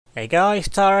Hey guys,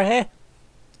 Tara here.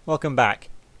 Welcome back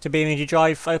to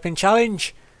BeamNG.drive Open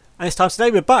Challenge. And this time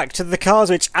today we're back to the cars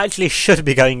which actually should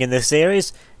be going in this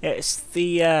series. It's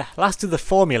the last of the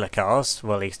Formula cars,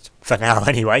 well at least for now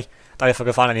anyway. Don't know if I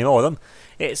can find any more of them.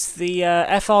 It's the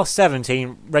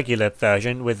FR17 regular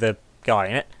version with the guy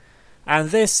in it. And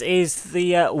this is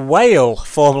the Whale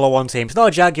Formula 1 team. It's not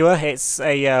a Jaguar, it's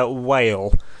a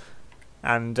Whale.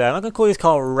 And I'm going to call this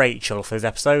car Rachel for this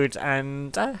episode,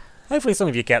 and hopefully some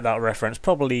of you get that reference.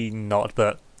 Probably not,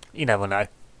 but you never know.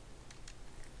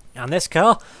 And this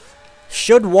car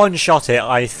should one-shot it,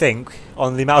 I think,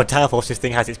 on the amount of downforce this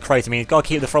thing has. It's crazy. I mean, it's got to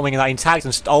keep the front wing of that intact.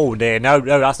 And oh dear, no,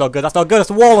 that's not good. That's not good.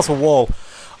 That's a wall. That's a wall.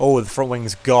 Oh, the front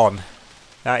wing's gone.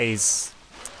 That is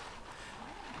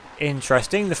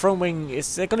interesting. The front wing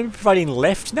is going to be providing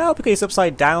lift now because it's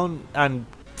upside down and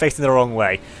facing the wrong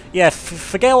way. Yeah,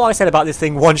 forget what I said about this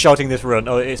thing one-shotting this run.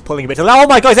 Oh, it's pulling a bit. Oh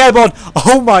my god, it's airborne!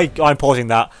 Oh my god, I'm pausing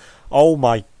that. Oh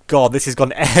my god, this has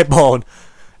gone airborne.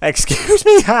 Excuse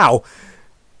me, how?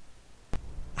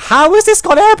 How has this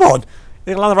gone airborne?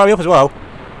 It'll land the right up as well.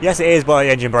 Yes, it is, but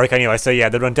the engine broke anyway, so yeah,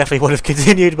 the run definitely would have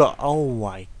continued, but oh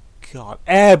my god.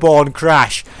 Airborne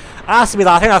crash. Has to be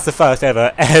that. I think that's the first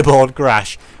ever airborne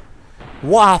crash.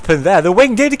 What happened there? The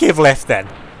wing did give lift then,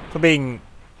 for being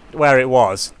where it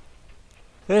was.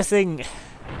 This thing,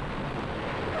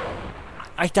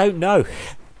 I don't know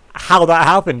how that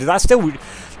happened. That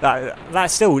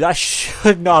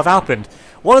should not have happened.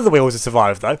 One of the wheels has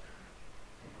survived though.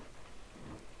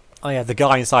 Oh yeah, the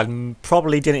guy inside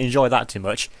probably didn't enjoy that too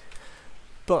much.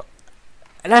 But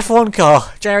an F1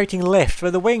 car generating lift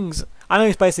with the wings. I know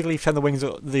it's basically turn the wings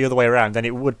the other way around, then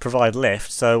it would provide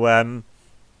lift. So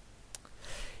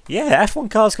yeah,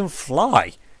 F1 cars can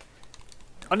fly.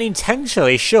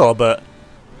 Unintentionally, sure, but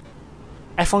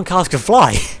F1 cars can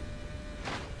fly.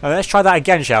 Now, let's try that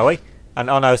again, shall we? And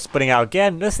oh no, spinning out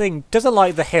again. This thing doesn't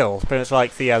like the hill, but it's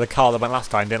like the car that went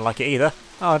last time didn't like it either.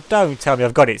 Oh, don't tell me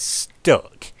I've got it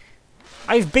stuck.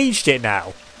 I've beached it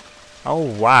now. Oh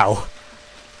wow.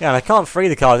 Yeah, and I can't free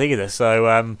the cars either,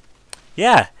 so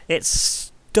yeah, it's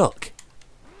stuck.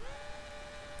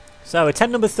 So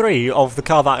attempt number 3 of the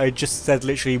car that I just said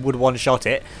literally would one-shot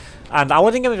it. And I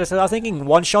wasn't going to. I was thinking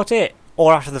one-shot it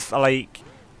or after the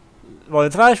well,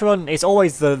 the first run it's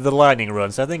always the learning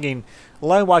run. So I'm thinking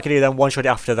learn what I can do, then one-shot it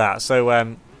after that.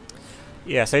 So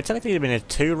yeah. So technically it'd been a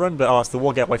 2 run, but it's the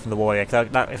wall. Get away from the wall. Yeah, cause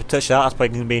if I touch that, that's probably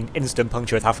going to be an instant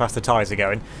puncture with how fast the tyres are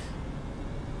going.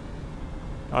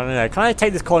 I don't know. Can I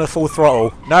take this corner full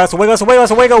throttle? No, that's a wiggle. That's a wiggle.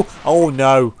 That's a wiggle. Oh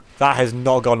no, that has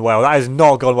not gone well. That has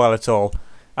not gone well at all,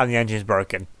 and the engine's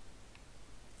broken.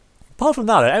 Apart from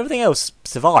that, everything else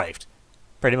survived,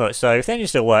 pretty much. So if the engine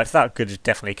still worked, that could have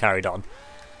definitely carried on.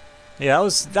 Yeah,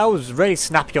 that was really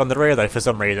snappy on the rear though for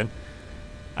some reason.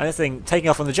 And this thing taking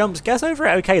off on the jumps, gets over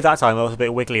it okay that time. It was a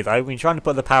bit wiggly though. We're trying to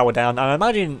put the power down, and I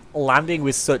imagine landing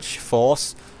with such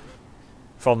force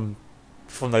from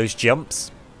those jumps,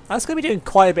 that's going to be doing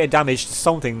quite a bit of damage to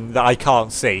something that I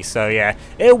can't see. So yeah,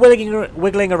 it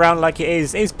wiggling around like it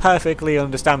is perfectly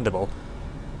understandable.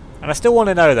 And I still want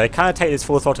to know though, can I take this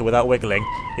full throttle without wiggling?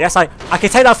 Yes, I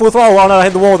can take that full throttle. Oh no, I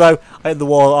hit the wall though. I hit the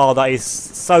wall. Oh, that is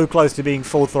so close to being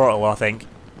full throttle, I think.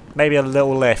 Maybe a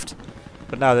little lift.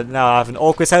 But now I have an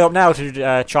awkward setup now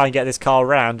to try and get this car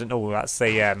around. And oh, that's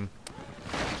the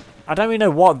I don't really know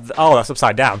what. Oh, that's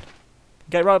upside down.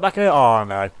 Get right back in it. Oh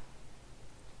no.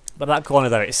 But that corner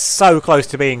though, it's so close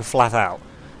to being flat out.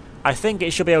 I think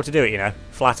it should be able to do it, you know,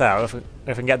 flat out if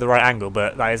I can get the right angle.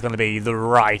 But that is going to be the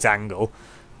right angle.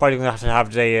 Probably going to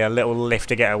have a little lift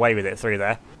to get away with it through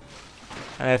there.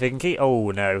 And if it can keep...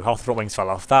 Oh no, half the front wings fell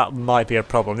off. That might be a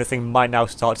problem. This thing might now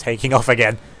start taking off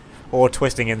again. Or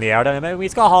twisting in the air. I don't know, maybe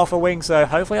it's got half a wing, so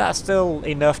hopefully that's still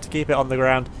enough to keep it on the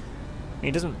ground. I mean,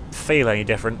 it doesn't feel any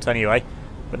different anyway.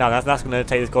 But no, that's going to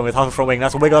take this corner with half a front wing.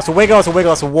 That's a wiggle, that's a wiggle, that's a wiggle,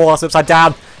 that's a wall, that's upside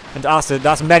down. And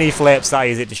that's many flips, that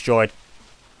is it destroyed.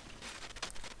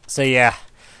 So yeah.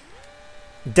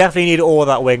 Definitely need all of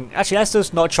that wing. Actually, let's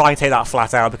just not try and take that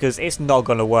flat out because it's not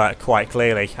going to work quite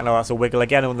clearly. I know that's a wiggle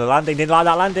again on the landing. Didn't like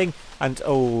that landing. And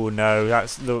oh no,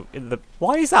 that's the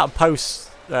why is that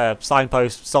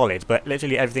signpost solid, but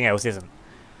literally everything else isn't?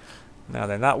 Now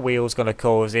then, that wheel's going to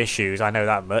cause issues. I know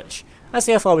that much. Let's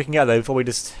see how far we can get though before we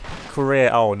just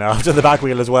career. Oh no, I've done the back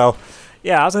wheel as well.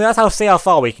 Yeah, that's how see how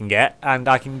far we can get, and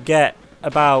I can get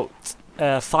about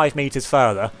 5 meters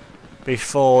further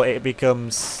before it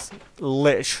becomes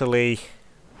literally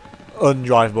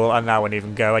undrivable, and now won't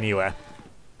even go anywhere.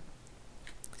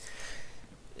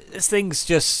 This thing's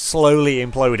just slowly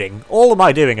imploding. All of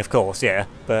my doing, of course, yeah,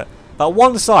 but that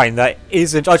one sign that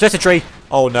isn't... Oh, just a tree!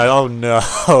 Oh no, oh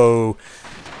no!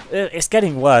 It's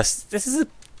getting worse. This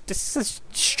this is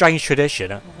a strange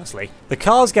tradition, honestly. The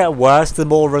cars get worse the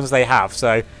more runs they have,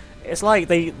 so it's like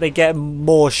they get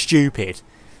more stupid.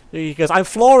 Because I'm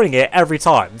flooring it every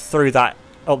time through that,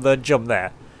 up the jump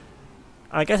there.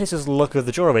 I guess it's just luck of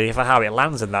the draw really for how it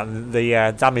lands and that, and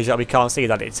the damage that we can't see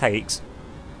that it takes.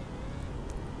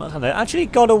 But I don't know, actually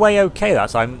got away okay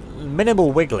that time.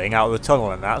 Minimal wiggling out of the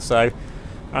tunnel and that, so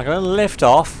I'm going to lift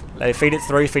off, let it feed it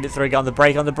through, get on the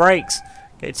brakes.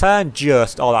 Get it turned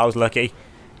just, oh that was lucky.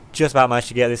 Just about managed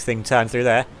to get this thing turned through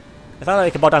there. I thought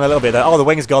it could bog down a little bit though. Oh, the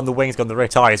wing's gone, the rear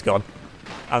tyre's gone.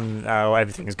 And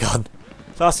everything's gone.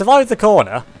 So I survived the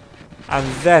corner, and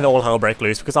then all hell broke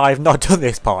loose because I've not done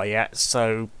this part yet,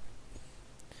 so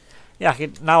yeah,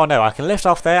 now I know I can lift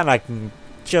off there and I can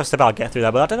just about get through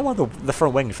there, but I don't know why the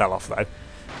front wing fell off though.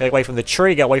 Get away from the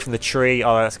tree,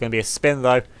 oh that's going to be a spin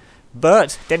though,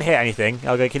 but didn't hit anything.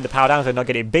 I'm going to keep the power down so not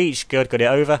get it beached, good, got it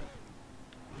over.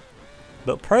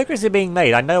 But progress is being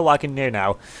made, I know what I can do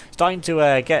now. Starting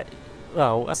to get,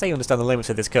 well, I say you understand the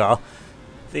limits of this car.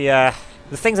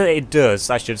 The things that it does,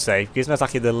 I should say, because it's not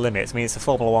exactly the limits. I mean, it's a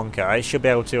Formula 1 car. It should be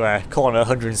able to corner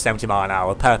 170 mph an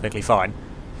hour perfectly fine,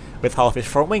 with half its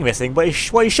front wing missing. But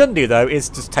what you shouldn't do, though, is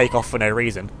just take off for no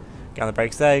reason. Get on the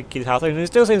brakes there, keep the power through, and it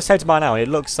still seems 70 mph an hour. It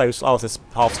looks so slow, this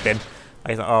half spin.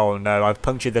 I thought, oh no, I've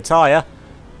punctured the tyre.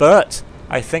 But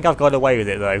I think I've got away with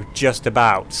it, though, just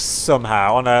about,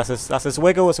 somehow. Oh no, that's a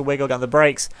wiggle, it's a wiggle down the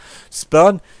brakes.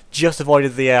 Spun, just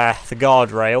avoided the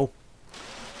guardrail.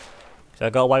 So I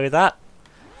got away with that.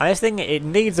 And this thing, it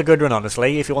needs a good run,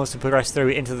 honestly, if it wants to progress through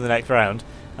into the next round.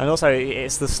 And also,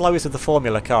 it's the slowest of the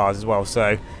Formula cars as well,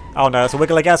 so... Oh no, that's a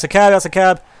wiggle again, that's a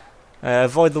curb!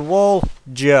 Avoid the wall,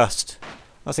 just.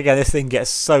 Once again, this thing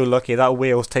gets so lucky, that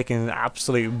wheel's taking an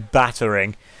absolute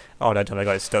battering. Oh no, I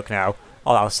got it stuck now.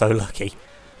 Oh, that was so lucky.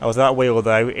 That was that wheel,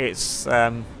 though, it's,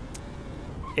 oh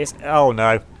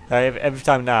no. Every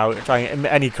time now, trying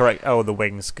any correct... Oh, the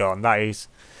wing's gone,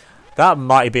 that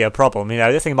might be a problem, you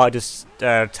know, this thing might just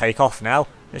take off now.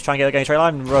 Just try and get it going straight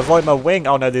line, avoid my wing.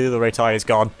 Oh no, the other rear tyre is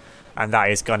gone. And that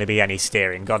is going to be any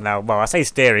steering. God now, well I say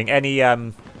steering, any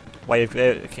way of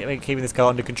keeping this car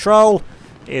under control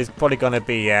is probably going to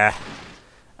be, and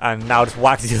now just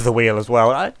whacked into the wheel as well.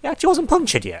 It actually wasn't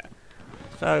punctured yet.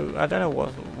 So, I don't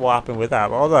know what happened with that,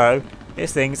 but although,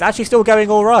 this thing's actually still going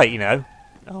alright, you know.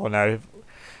 Oh no.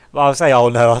 Well, I'll say, oh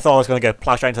no, I thought I was going to go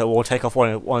plash straight into the wall, take off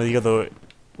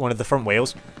one of the front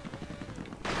wheels,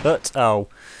 but oh,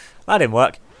 that didn't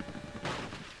work.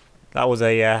 That was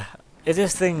a is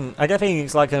this thing? I don't think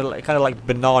it's like kind of like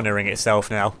banana-ing itself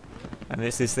now, and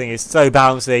this thing is so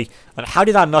bouncy. And how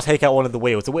did that not take out one of the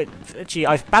wheels? Actually,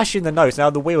 I've bashed in the nose. Now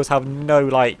the wheels have no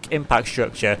like impact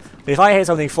structure. If I hit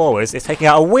something forwards, it's taking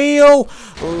out a wheel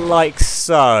like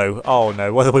so. Oh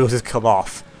no, one of the wheels has come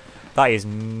off. That is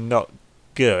not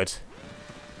good.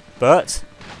 But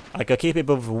I gotta keep it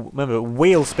above. Remember,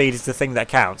 wheel speed is the thing that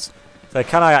counts. So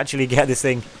can I actually get this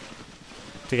thing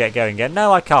to get going again?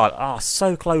 No, I can't. Ah, oh,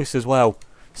 so close as well.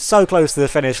 So close to the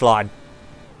finish line.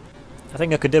 I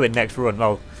think I could do it next run.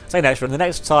 Well, say next run. The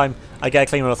next time I get a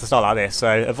clean run off the start like this.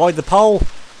 So avoid the pole.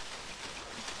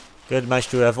 Good,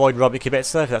 managed to avoid Robbie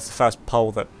Kubica. That's the first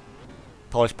pole that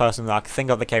Polish person that I can think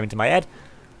of that came into my head.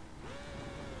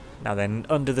 Now then,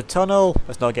 under the tunnel.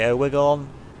 Let's not get a wiggle on.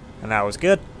 And that was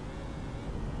good.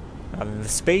 And the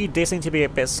speed did seem to be a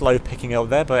bit slow picking up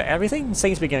there, but everything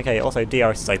seems to be going okay. Also,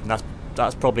 DRS is open.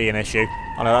 That's probably an issue.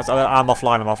 I know I'm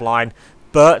offline.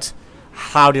 But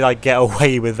how did I get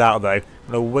away with that though? I'm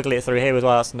gonna wiggle it through here as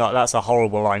well. That's a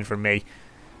horrible line from me.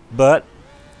 But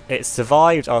it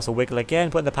survived. Also wiggle again.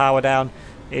 Putting the power down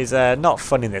is not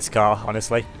fun in this car,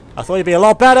 honestly. I thought it'd be a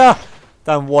lot better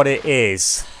than what it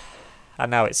is,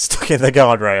 and now it's stuck in the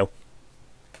guardrail.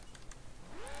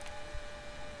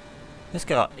 This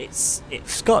car, it's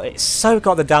so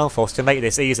got the downforce to make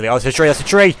this easily. Oh, it's a tree, that's a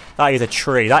tree! That is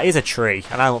a tree,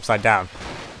 and I'm upside down.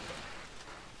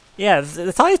 Yeah,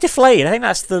 the tyre's deflated. I think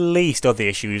that's the least of the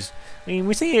issues. I mean,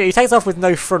 we see it takes off with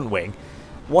no front wing.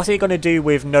 What's it going to do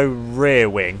with no rear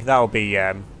wing? That'll be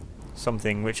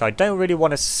something which I don't really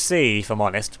want to see, if I'm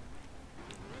honest.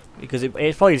 Because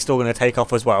it's probably still going to take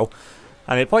off as well.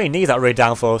 And it probably needs that rear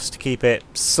downforce to keep it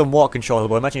somewhat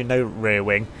controllable. Imagine no rear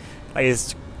wing.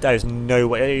 There's no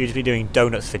way. You'd be doing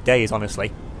donuts for days,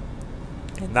 honestly.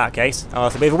 In that case. Oh,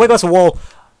 that's a bit of a wiggle. That's a wall.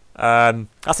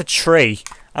 That's a tree.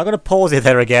 I'm going to pause it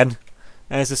there again.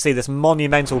 And to see this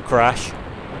monumental crash.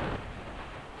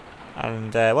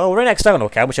 And, well, we're in external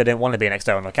cam, which I didn't want to be in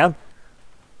external cam.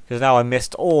 Because now I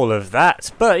missed all of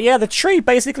that. But, yeah, the tree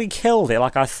basically killed it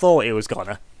like I thought it was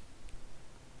gonna.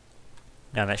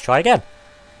 Now let's try again.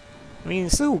 I mean,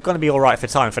 it's still going to be alright for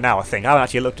time for now, I think. I haven't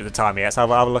actually looked at the time yet, so I'll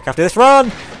have a look after this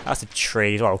run! That's a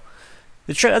tree as well.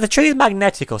 The tree is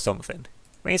magnetic or something.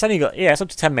 I mean, it's only got, yeah, it's up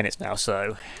to 10 minutes now,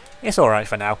 so it's alright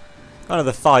for now.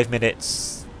 Another 5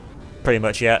 minutes, pretty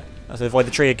much yet. Let's avoid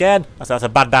the tree again. That's a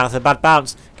bad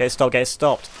bounce, Get it stopped, get it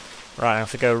stopped. Right, I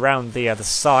have to go around the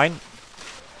sign.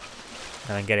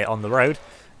 And then get it on the road.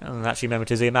 And actually remember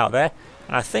to zoom out there.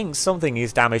 And I think something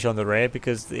is damaged on the rear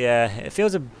because, yeah, it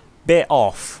feels a bit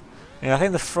off. I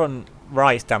think the front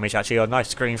right's damaged actually. A nice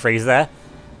screen freeze there.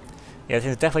 Yeah, I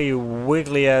think it's definitely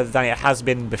wigglier than it has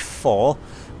been before.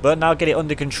 But now get it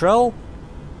under control.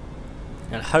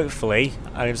 And hopefully,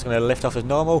 I'm just going to lift off as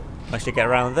normal. Manage to get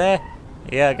around there.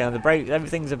 Yeah, again, the brake,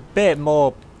 everything's a bit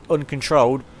more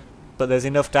uncontrolled. But there's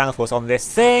enough downforce on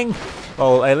this thing.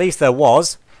 Well, at least there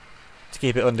was. To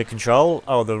keep it under control.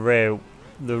 Oh, the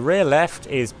rear left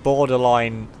is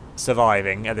borderline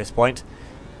surviving at this point.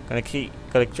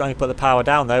 Gotta try and put the power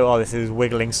down though. Oh, this is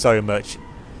wiggling so much.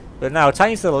 But now,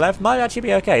 turning to the left might actually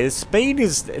be okay. The speed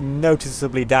is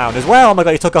noticeably down as well. Oh my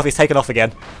god, he took off. He's taken off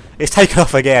again. He's taken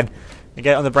off again. You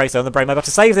get on the brakes though. On the brake. Am I about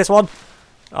to save this one?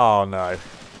 Oh no.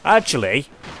 Actually,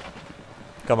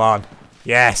 come on.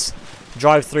 Yes.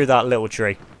 Drive through that little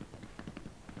tree.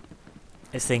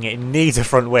 This thing, it needs a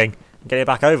front wing. Get it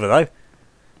back over though.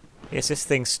 Yes, this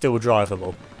thing's still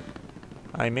drivable.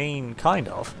 I mean, kind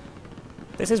of.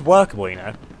 This is workable, you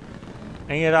know.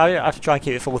 And you know, I have to try and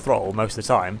keep it full throttle most of the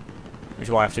time, which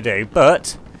is what I have to do.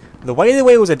 But the way the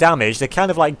wheels are damaged, they're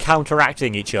kind of like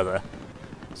counteracting each other.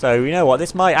 So you know what?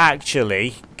 This might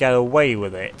actually get away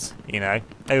with it. You know,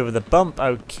 over the bump,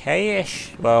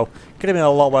 okay-ish. Well, could have been a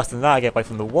lot worse than that. Get away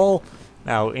from the wall.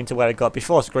 Now into where it got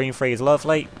before. Screen free is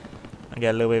lovely. And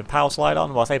get a little bit of power slide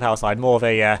on. Well, I say power slide, more of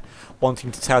a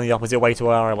wanting to turn the opposite way to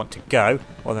where I want to go,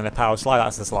 rather than a power slide.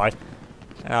 That's the slide.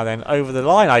 Now then, over the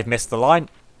line, I've missed the line.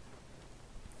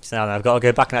 So now then I've got to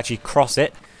go back and actually cross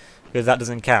it, because that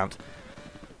doesn't count.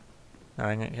 Now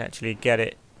I can actually get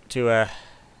it to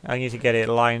I need to get it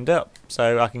lined up,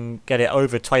 so I can get it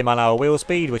over 20 mph wheel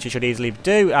speed, which it should easily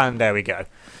do, and there we go.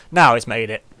 Now it's made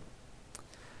it.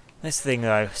 This thing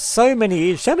though, so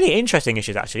many interesting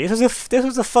issues actually. This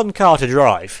was a fun car to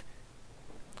drive.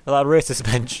 That rear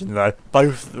suspension though,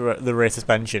 both the rear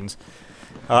suspensions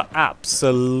are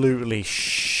absolutely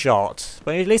shot.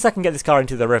 But at least I can get this car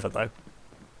into the river though.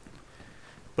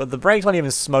 But the brakes aren't even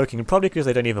smoking, probably because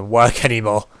they don't even work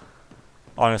anymore.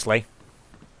 Honestly.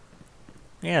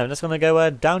 Yeah, I'm just gonna go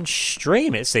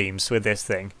downstream it seems with this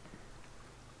thing.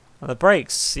 And the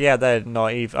brakes, yeah, they're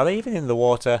not even. Are they even in the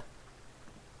water?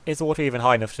 Is the water even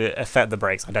high enough to affect the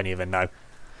brakes? I don't even know.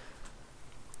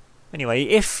 Anyway,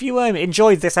 if you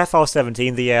enjoyed this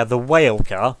FR17, the whale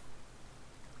car,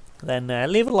 then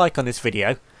leave a like on this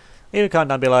video, leave a comment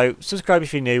down below, subscribe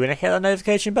if you're new, and hit that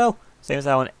notification bell. Same as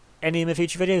how on any of my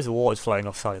future videos. The water's flowing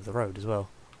off the side of the road as well,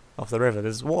 off the river.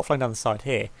 There's water flowing down the side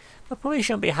here. That probably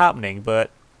shouldn't be happening, but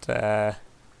it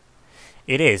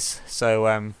is. So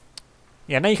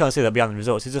yeah, now you can't see that beyond the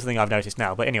results. It's just a thing I've noticed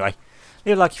now. But anyway.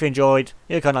 Leave a like if you enjoyed,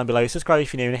 leave a comment down below, subscribe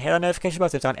if you're new, and hit that notification bell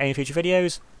to find any future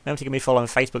videos. Remember to give me a follow on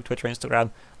Facebook, Twitter, Instagram.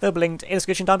 They'll be linked in the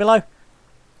description down below.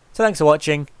 So thanks for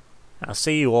watching, and I'll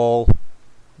see you all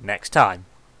next time.